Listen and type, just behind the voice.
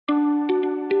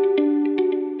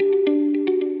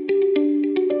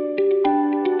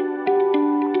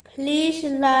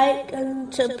like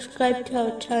and subscribe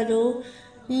to our channel.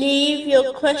 Leave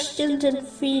your questions and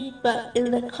feedback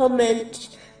in the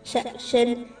comments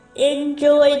section.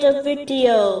 Enjoy the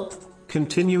video.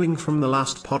 Continuing from the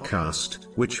last podcast,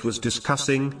 which was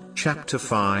discussing chapter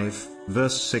 5,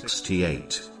 verse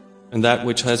 68. And that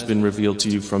which has been revealed to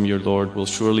you from your Lord will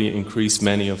surely increase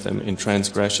many of them in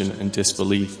transgression and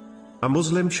disbelief. A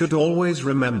Muslim should always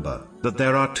remember that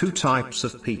there are two types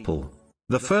of people.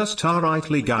 The first are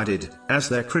rightly guided, as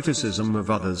their criticism of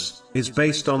others is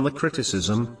based on the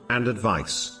criticism and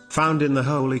advice found in the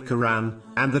Holy Quran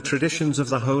and the traditions of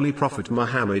the Holy Prophet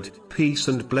Muhammad, peace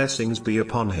and blessings be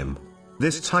upon him.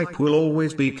 This type will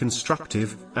always be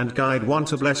constructive and guide one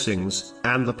to blessings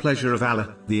and the pleasure of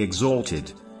Allah, the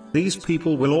Exalted. These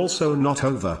people will also not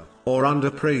over or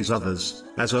underpraise others,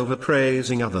 as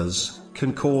overpraising others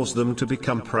can cause them to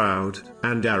become proud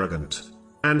and arrogant.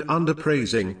 And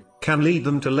underpraising can lead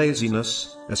them to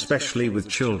laziness, especially with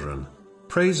children.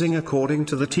 Praising according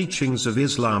to the teachings of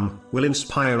Islam will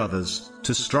inspire others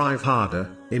to strive harder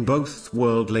in both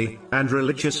worldly and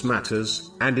religious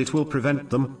matters, and it will prevent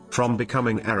them from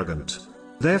becoming arrogant.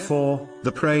 Therefore,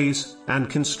 the praise and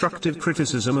constructive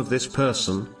criticism of this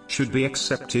person should be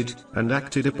accepted and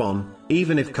acted upon,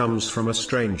 even if it comes from a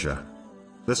stranger.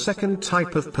 The second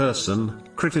type of person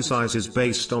criticizes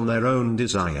based on their own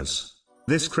desires.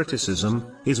 This criticism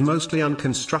is mostly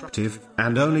unconstructive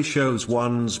and only shows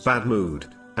one's bad mood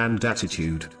and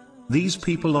attitude. These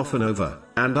people often over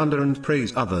and under and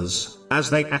praise others as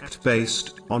they act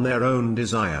based on their own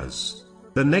desires.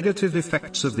 The negative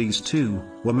effects of these two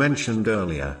were mentioned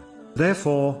earlier.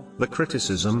 Therefore, the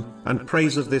criticism and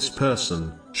praise of this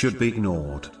person should be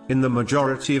ignored in the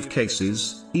majority of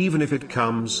cases, even if it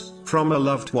comes from a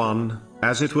loved one,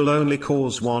 as it will only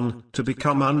cause one to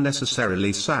become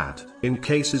unnecessarily sad in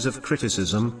cases of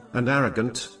criticism and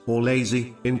arrogant or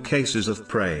lazy in cases of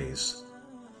praise.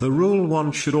 The rule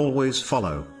one should always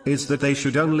follow is that they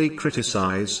should only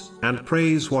criticize and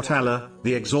praise what Allah,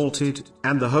 the Exalted,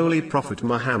 and the Holy Prophet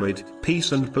Muhammad,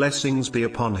 peace and blessings be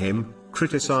upon him,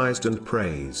 criticized and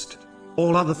praised.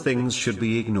 All other things should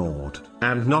be ignored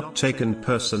and not taken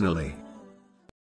personally.